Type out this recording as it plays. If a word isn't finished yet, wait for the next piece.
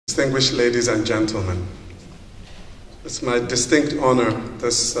Distinguished ladies and gentlemen, it's my distinct honor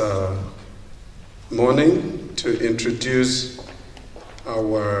this morning to introduce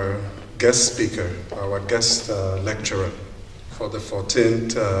our guest speaker, our guest lecturer for the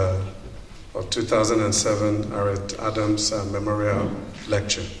 14th of 2007 Aret Adams Memorial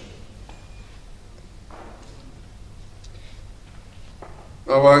Lecture.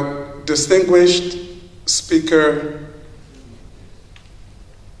 Our distinguished speaker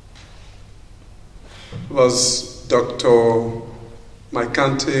was Dr.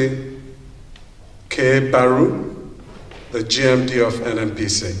 MaikantiBaru, the GMD of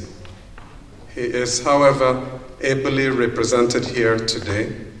NNPC. He is, however, ably represented here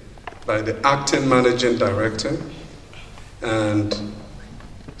today by the Acting Managing Director and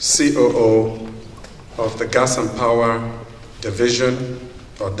COO of the Gas and Power Division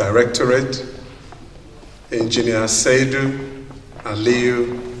or Directorate, Engineer Saidu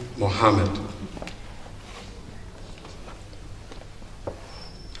Aliyu Mohammed.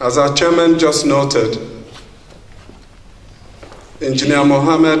 As our chairman just noted, Engineer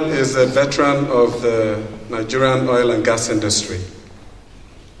Mohammed is a veteran of the Nigerian oil and gas industry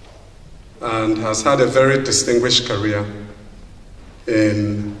and has had a very distinguished career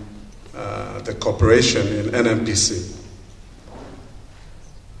in the corporation in NNPC.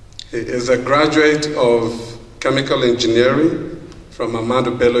 He is a graduate of chemical engineering from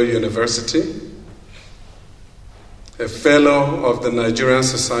Ahmadu Bello University, a fellow of the Nigerian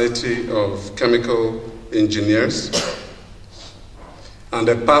Society of Chemical Engineers, and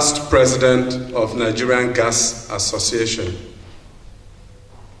a past president of Nigerian Gas Association,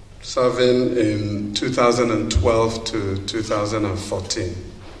 serving in 2012 to 2014.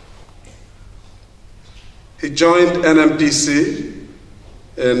 He joined NNPC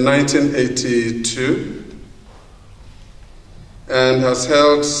in 1982 and has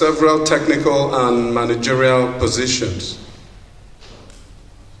held several technical and managerial positions.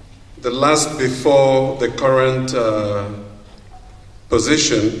 The last before the current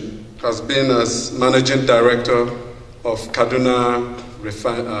position has been as Managing Director of Kaduna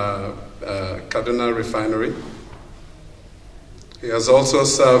Refinery. He has also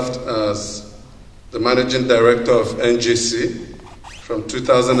served as the Managing Director of NGC from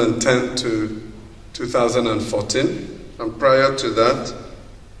 2010 to 2014. And prior to that,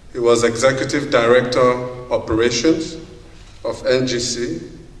 he was Executive Director Operations of NGC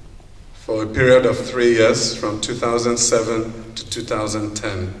for a period of 3 years, from 2007 to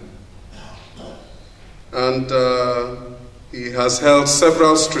 2010. And he has held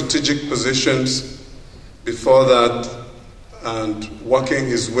several strategic positions before that, and working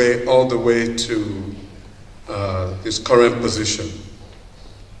his way all the way to his current position.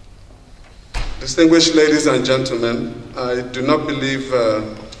 Distinguished ladies and gentlemen, I do not believe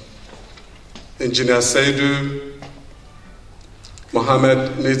Engineer Saidu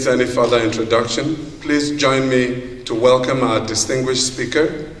Mohammed needs any further introduction. Please join me to welcome our distinguished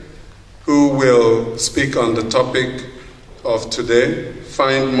speaker, who will speak on the topic of today: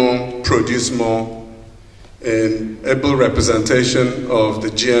 find more, produce more, in able representation of the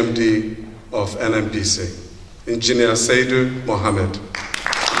GMD of NNPC. Engineer Saidu Mohammed.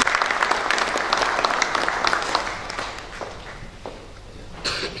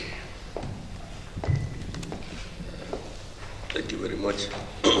 Thank you very much,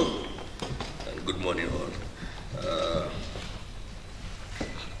 and good morning all.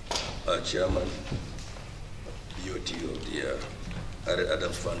 Our chairman, BOT of the Aret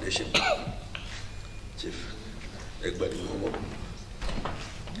Adams Foundation, Chief Egbadi Momo,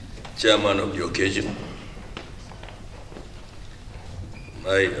 chairman of the occasion,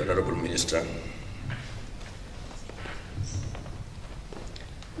 my Honorable Minister,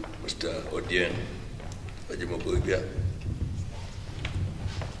 Mr. Odien Ajimoboibia.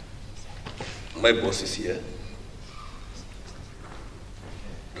 My boss is here,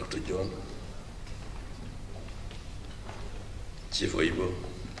 Dr. John, Chief Oibo,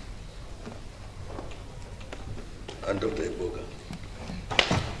 and Dr. Eboga.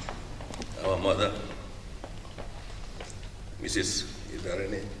 Our mother, Mrs.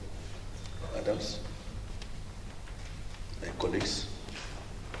 Idarene Adams, my colleagues,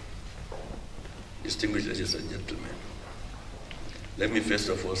 distinguished ladies and gentlemen. Let me first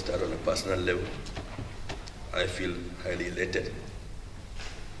of all start on a personal level. I feel highly elated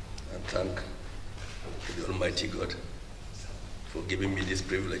and thank the Almighty God for giving me this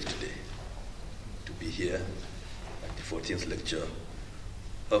privilege today to be here at the 14th lecture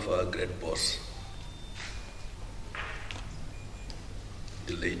of our great boss,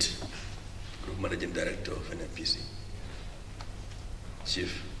 the late Group Managing Director of NNPC,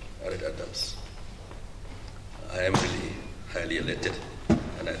 Chief Aret Adams. I am really highly elated,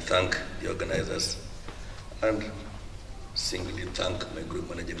 and I thank the organizers and singly thank my group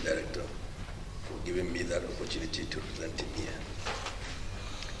managing director for giving me that opportunity to present him here.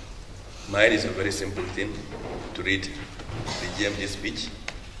 Mine is a very simple thing, to read the GMD speech,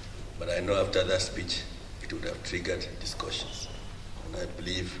 but I know after that speech it would have triggered discussions. And I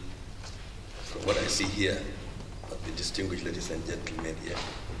believe, from what I see here, of the distinguished ladies and gentlemen here,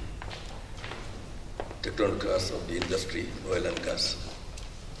 technocrats of the industry, oil and gas,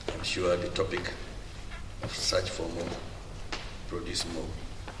 I'm sure the topic of search for more, produce more,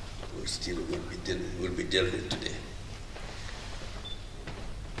 will be dealt with today.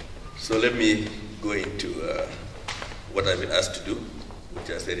 So let me go into what I've been asked to do,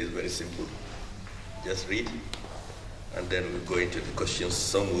 which I said is very simple. Just read, and then we'll go into the questions.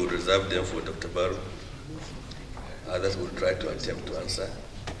 Some will reserve them for Dr. Baru. Others will try to attempt to answer.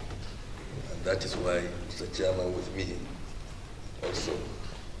 And that is why Mr. Chairman with me, also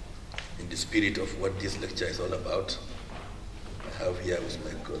in the spirit of what this lecture is all about, I have here with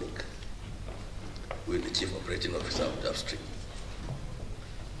my colleague, who is the Chief Operating Officer of the upstream,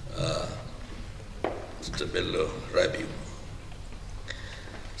 Mr. Bello Rabiu.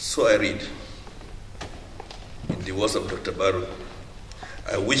 So I read, in the words of Dr. Baru,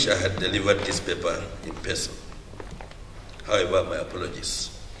 I wish I had delivered this paper in person. However, my apologies.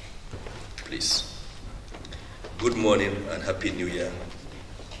 Please. Good morning and Happy New Year,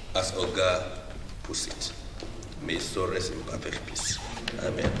 as Oga puts it. May so rest in perfect peace.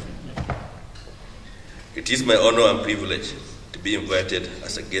 Amen. It is my honor and privilege to be invited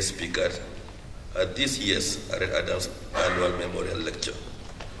as a guest speaker at this year's Aret Adams Annual Memorial Lecture,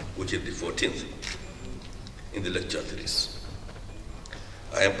 which is the 14th in the lecture series.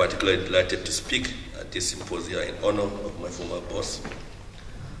 I am particularly delighted to speak at this symposium in honor of my former boss,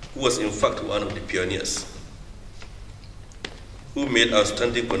 who was in fact one of the pioneers who made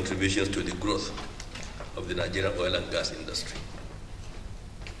outstanding contributions to the growth of the Nigerian oil and gas industry.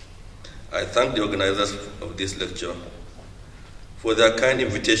 I thank the organizers of this lecture for their kind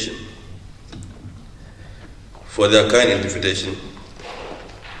invitation.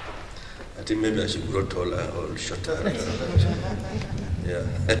 I think maybe I should grow taller or shorter.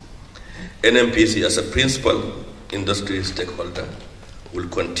 Yeah. NNPC, as a principal industry stakeholder, will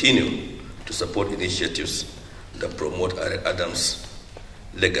continue to support initiatives that promote Aret Adams'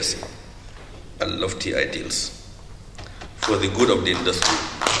 legacy and lofty ideals for the good of the industry.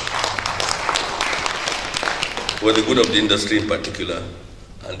 For the good of the industry in particular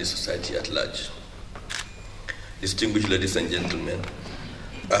and the society at large. Distinguished ladies and gentlemen,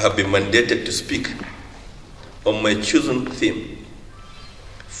 I have been mandated to speak on my chosen theme,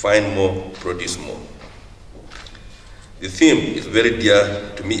 find more, produce more. The theme is very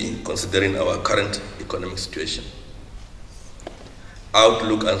dear to me considering our current economic situation,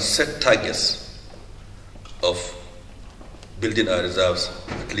 outlook and set targets of building our reserves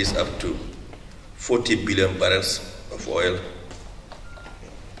at least up to 40 billion barrels of oil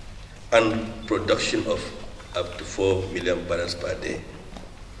and production of up to 4 million barrels per day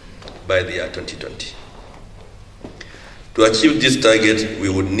by the year 2020. To achieve this target, we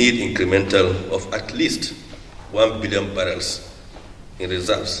would need incremental of at least 1 billion barrels in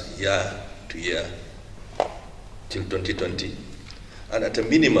reserves year to year till 2020, and at a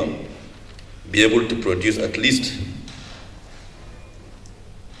minimum, be able to produce at least,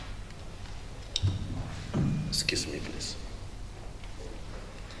 excuse me please,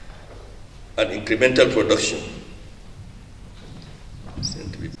 an incremental production,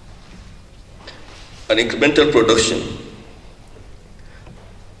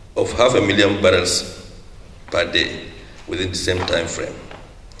 of 500,000 barrels per day within the same time frame.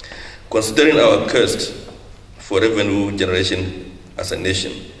 Considering our quest for revenue generation as a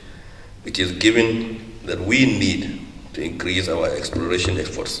nation, it is given that we need to increase our exploration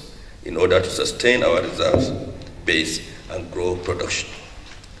efforts in order to sustain our reserves base and grow production.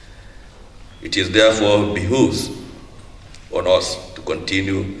 It is therefore behooves on us to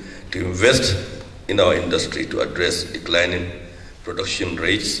continue to invest in our industry to address declining production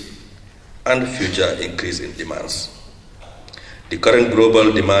rates and future increase in demands. The current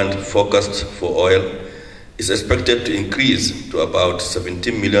global demand forecast for oil is expected to increase to about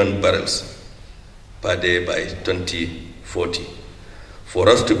 17 million barrels per day by 2040. For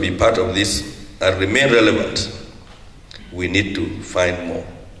us to be part of this and remain relevant, we need to find more,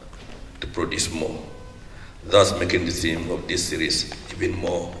 to produce more, thus making the theme of this series even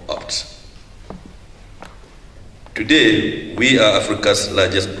more apt. Today, we are Africa's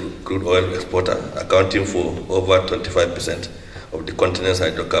largest crude oil exporter, accounting for over 25% of the continent's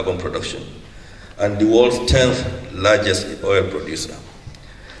hydrocarbon production and the world's 10th largest oil producer.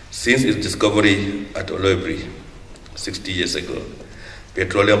 Since its discovery at Olobri 60 years ago,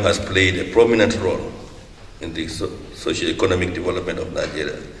 petroleum has played a prominent role in the socio-economic development of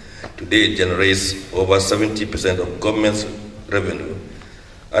Nigeria. Today, it generates over 70% of government's revenue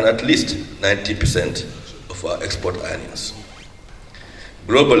and at least 90% of our export earnings.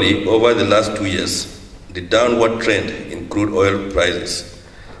 Globally, over the last 2 years, the downward trend in crude oil prices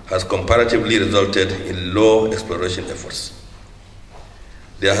has comparatively resulted in low exploration efforts.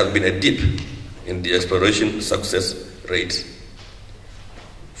 There has been a dip in the exploration success rate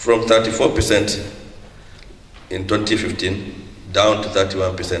from 34% in 2015 down to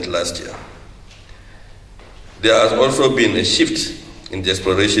 31% last year. There has also been a shift in the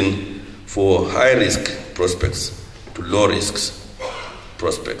exploration for high-risk prospects to low-risk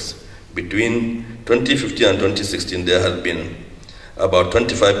prospects. Between 2015 and 2016, there has been about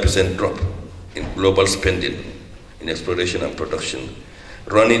 25% drop in global spending in exploration and production,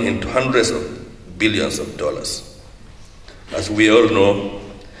 running into hundreds of billions of dollars. As we all know,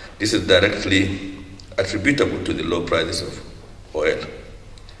 this is directly attributable to the low prices of oil.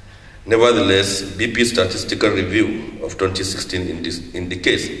 Nevertheless, BP's statistical review of 2016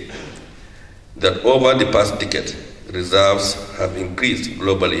 indicates that over the past decade, reserves have increased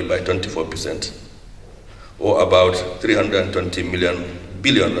globally by 24%, or about 320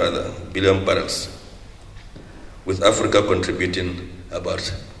 billion barrels, with Africa contributing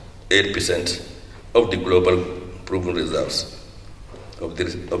about 8% of the global proven reserves of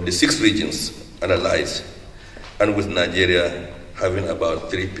the 6 regions analyzed, and with Nigeria having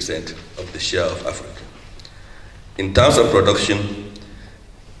about 3% of the share of Africa. In terms of production,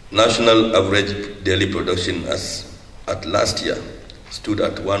 national average daily production at last year stood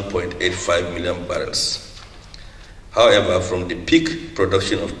at 1.85 million barrels. However, from the peak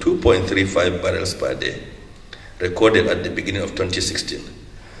production of 2.35 barrels per day recorded at the beginning of 2016,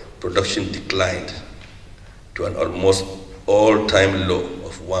 production declined to an almost all-time low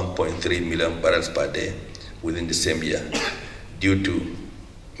of 1.3 million barrels per day within the same year, due to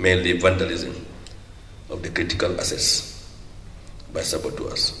mainly vandalism of the critical assets by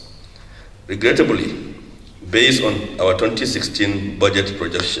saboteurs. Regrettably, based on our 2016 budget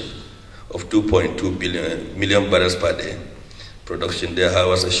projection of 2.2 million barrels per day production, there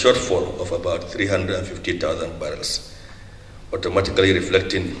was a shortfall of about 350,000 barrels, automatically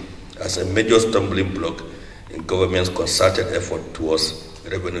reflecting as a major stumbling block in government's concerted effort towards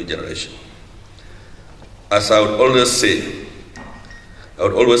revenue generation. As I would always say, I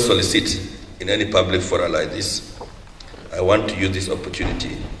would always solicit in any public forum like this, I want to use this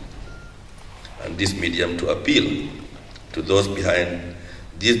opportunity and this medium to appeal to those behind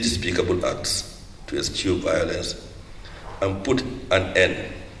these despicable acts to eschew violence and put an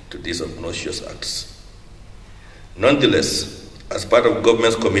end to these obnoxious acts. Nonetheless, as part of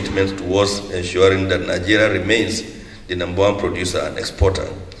government's commitment towards ensuring that Nigeria remains the #1 producer and exporter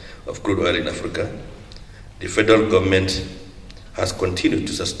of crude oil in Africa, the federal government has continued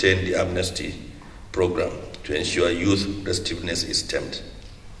to sustain the amnesty program to ensure youth restiveness is stemmed.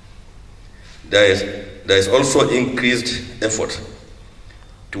 There is also increased effort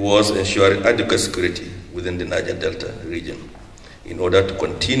towards ensuring adequate security within the Niger Delta region in order to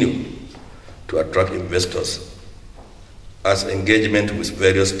continue to attract investors as engagement with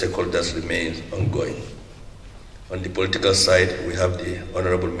various stakeholders remains ongoing. On the political side, we have the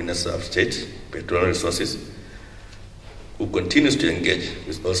Honorable Minister of State, Petroleum Resources, who continues to engage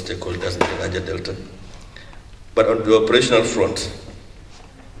with all stakeholders in the Niger Delta. But on the operational front,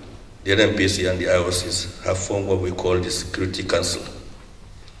 the NNPC and the IOCs have formed what we call the Security Council,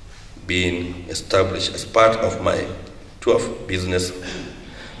 being established as part of my 12 business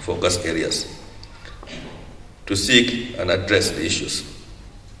focus areas to seek and address the issues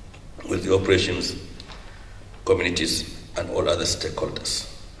with the operations, communities, and all other stakeholders.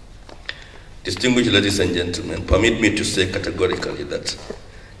 Distinguished ladies and gentlemen, permit me to say categorically that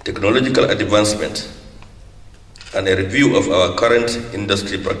technological advancement and a review of our current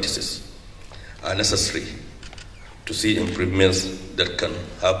industry practices are necessary to see improvements that can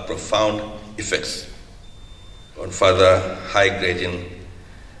have profound effects on further high-grading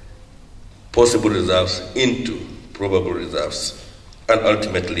possible reserves into probable reserves and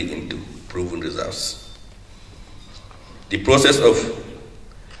ultimately into proven reserves. The process of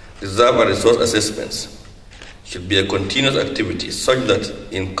reserve and resource assessments should be a continuous activity such that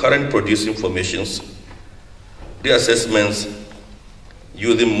in current producing formations, reassessments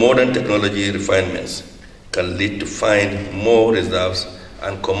using modern technology refinements can lead to find more reserves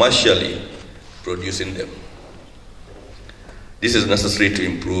and commercially producing them. This is necessary to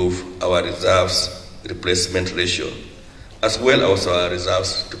improve our reserves replacement ratio, as well as our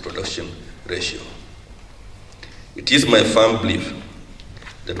reserves to production ratio. It is my firm belief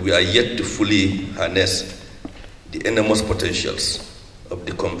that we are yet to fully harness the enormous potentials of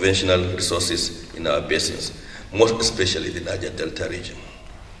the conventional resources in our basins, most especially the Niger Delta region.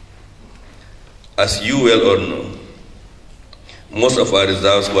 As you well all know, most of our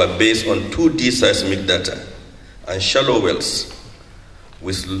reserves were based on 2D seismic data and shallow wells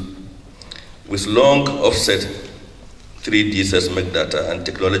with long offset 3D seismic data and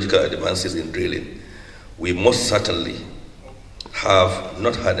technological advances in drilling. We most certainly have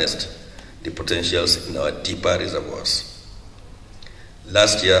not harnessed the potentials in our deeper reservoirs.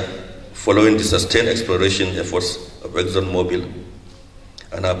 Last year, following the sustained exploration efforts of ExxonMobil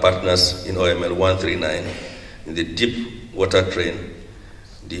and our partners in OML 139 in the deep water train,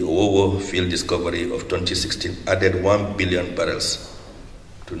 the Owowo field discovery of 2016 added 1 billion barrels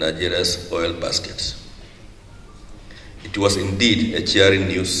to Nigeria's oil basket. It was indeed a cheering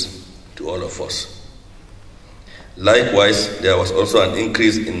news to all of us. Likewise, there was also an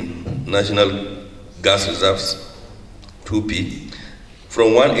increase in national gas reserves, 2P,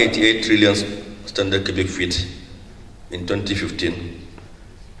 from 188 trillion standard cubic feet in 2015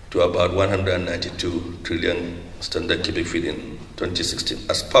 to about 192 trillion standard cubic feet in 2016,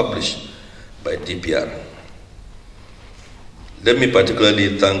 as published by DPR. Let me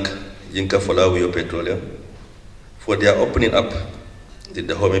particularly thank Yinka Folawiyo Petroleum for their opening up the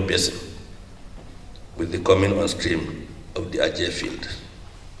Dahomey Basin with the coming on stream of the Ajay field.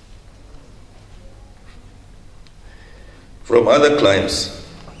 From other climes,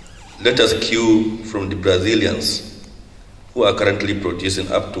 let us cue from the Brazilians, who are currently producing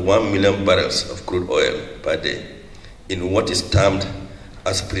up to 1 million barrels of crude oil per day in what is termed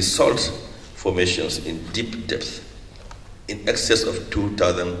as pre-salt formations in deep depth, in excess of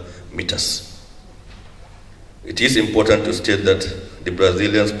 2,000 meters. It is important to state that the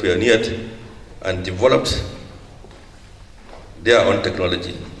Brazilians pioneered and developed their own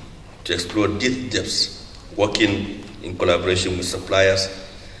technology to explore deep depths, working in collaboration with suppliers,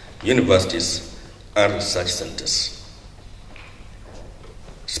 universities, and research centers.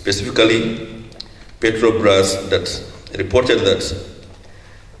 Specifically, Petrobras reported that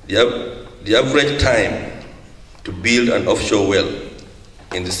the average time to build an offshore well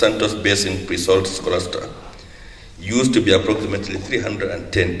in the Santos Basin pre-salt cluster used to be approximately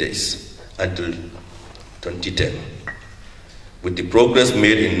 310 days until 2010. With the progress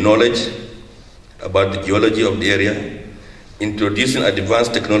made in knowledge about the geology of the area, introducing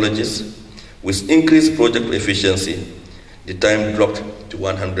advanced technologies with increased project efficiency, the time dropped to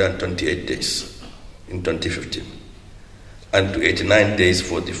 128 days in 2015 and to 89 days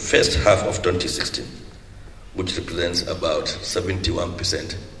for the first half of 2016, which represents about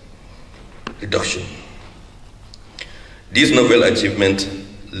 71% reduction. This novel achievement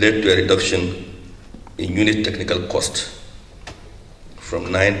led to a reduction in unit technical cost from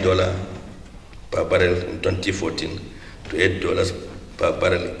 $9 per barrel in 2014 to $8 per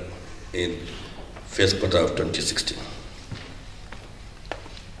barrel in first quarter of 2016.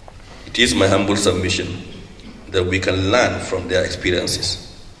 It is my humble submission that we can learn from their experiences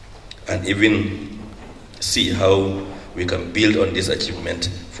and even see how we can build on this achievement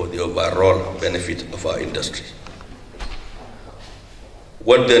for the overall benefit of our industry.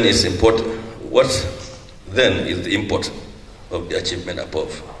 What then is the import of the achievement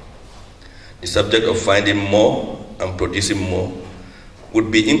above? The subject of finding more and producing more would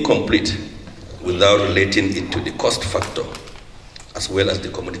be incomplete without relating it to the cost factor as well as the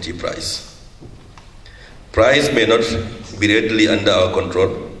commodity price. Price may not be readily under our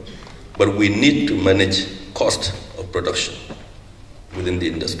control, but we need to manage cost of production within the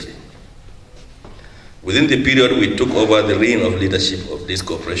industry. Within the period we took over the reign of leadership of this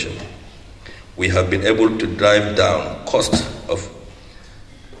corporation, we have been able to drive down cost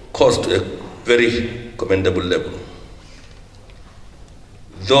to a very commendable level.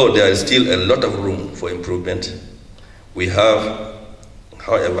 Though there is still a lot of room for improvement, we have,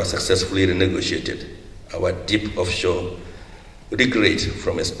 however, successfully renegotiated our deep offshore rig rate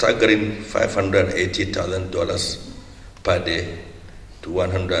from a staggering $580,000 per day to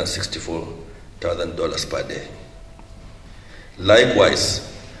 $164,000 per day. Likewise,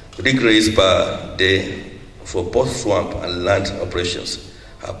 rig rates per day for both swamp and land operations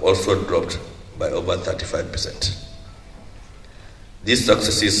have also dropped by over 35%. These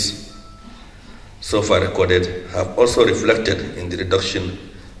successes so far recorded have also reflected in the reduction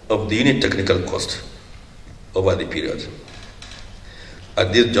of the unit technical cost over the period.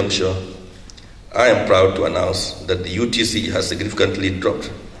 At this juncture, I am proud to announce that the UTC has significantly dropped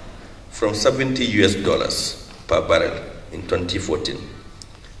from $70 per barrel in 2014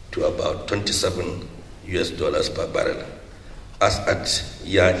 to about $27 per barrel as at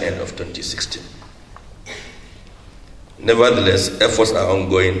year end of 2016. Nevertheless, efforts are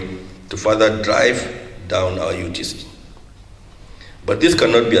ongoing to further drive down our UTC. But this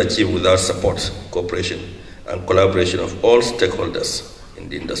cannot be achieved without support, cooperation, and collaboration of all stakeholders in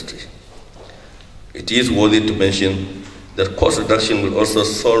the industry. It is worthy to mention that cost reduction will also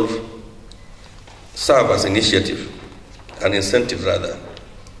serve as an incentive rather,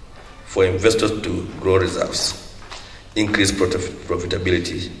 for investors to grow reserves, increase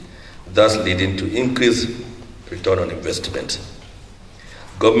profitability, thus leading to increased return on investment.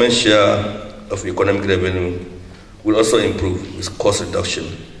 Government share of economic revenue will also improve with cost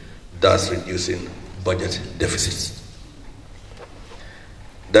reduction, thus reducing budget deficits.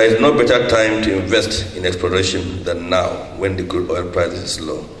 There is no better time to invest in exploration than now when the crude oil price is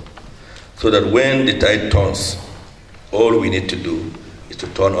low, so that when the tide turns, all we need to do is to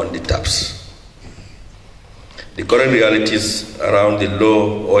turn on the taps. The current realities around the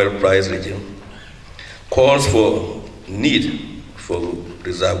low oil price regime calls for need for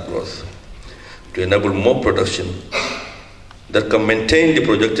reserve growth to enable more production that can maintain the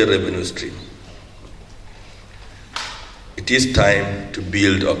projected revenue stream. It is time to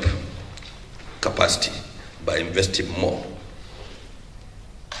build up capacity by investing more,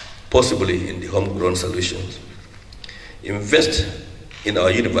 possibly in the homegrown solutions. Invest in our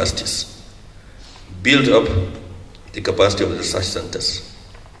universities, build up the capacity of the research centers,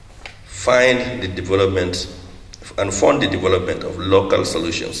 fund the development of local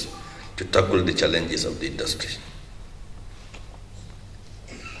solutions to tackle the challenges of the industry.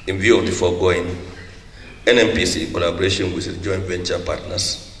 In view of the foregoing, NNPC, in collaboration with its joint venture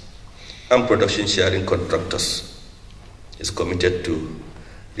partners and production sharing contractors, is committed to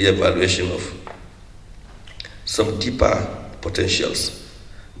the evaluation of some deeper potentials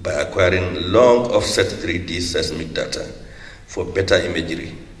by acquiring long offset 3D seismic data for better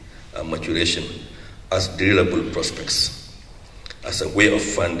imagery and maturation as drillable prospects as a way of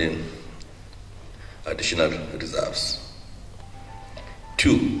funding additional reserves.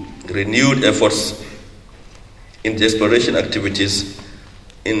 2, renewed efforts in the exploration activities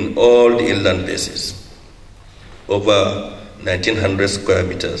in all the inland basins. Over 1,900 square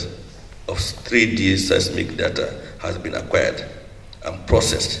meters of 3D seismic data has been acquired and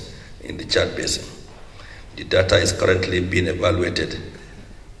processed in the Chad Basin. The data is currently being evaluated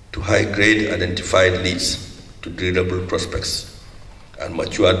to high-grade identified leads to drillable prospects and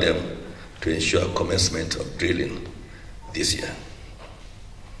mature them to ensure commencement of drilling this year.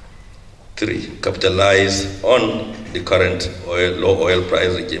 3, capitalize on the current low oil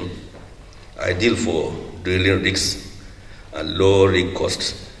price regime, ideal for drilling rigs and low rig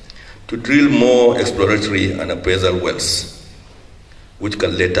costs, to drill more exploratory and appraisal wells, which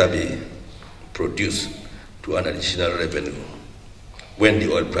can later be produced to an additional revenue when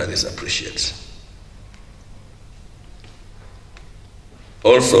the oil prices appreciate.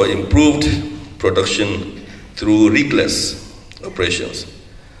 Also, improved production through rigless operations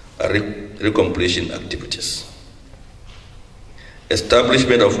and recompletion activities.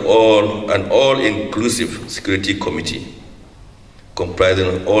 Establishment of an all-inclusive security committee comprising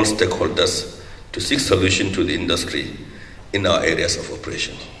of all stakeholders to seek solutions to the industry in our areas of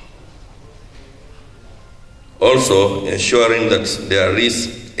operation. Also, ensuring that there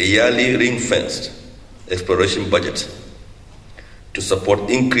is a yearly ring-fenced exploration budget to support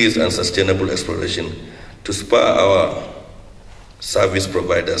increased and sustainable exploration to spur our service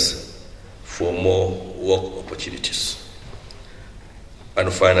providers for more work opportunities.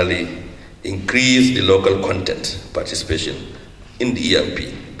 And finally, increase the local content participation in the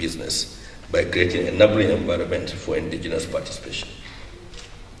EMP business by creating an enabling environment for indigenous participation.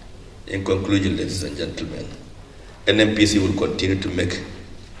 In conclusion, ladies and gentlemen, NNPC will continue to make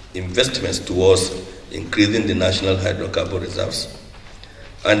investments towards increasing the national hydrocarbon reserves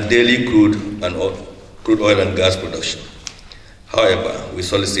and daily crude oil and gas production. However, we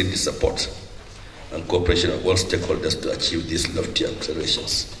solicit the support and cooperation of all stakeholders to achieve these lofty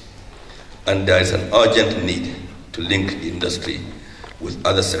aspirations. And there is an urgent need to link the industry with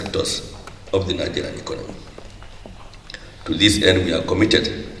other sectors of the Nigerian economy. To this end, we are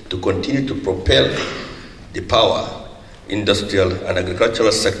committed to continue to propel the power, industrial and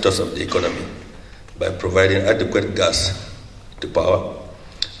agricultural sectors of the economy by providing adequate gas to power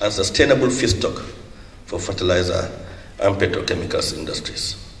and sustainable feedstock for fertilizer and petrochemicals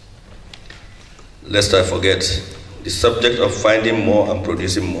industries. Lest I forget, the subject of finding more and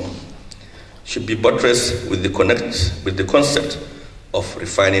producing more should be buttressed with the concept of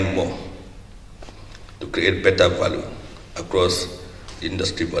refining more to create better value across the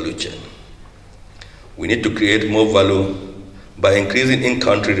industry value chain. We need to create more value by increasing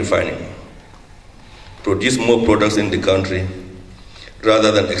in-country refining, produce more products in the country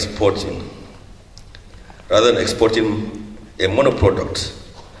rather than exporting a monoproduct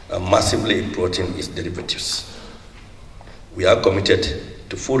and massively importing its derivatives. We are committed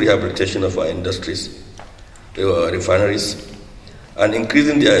to full rehabilitation of our industries, our refineries, and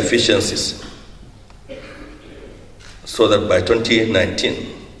increasing their efficiencies so that by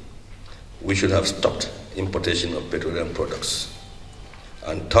 2019, we should have stopped importation of petroleum products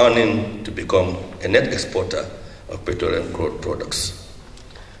and turning to become a net exporter of petroleum products.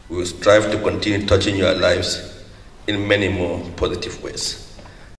 We will strive to continue touching your lives in many more positive ways.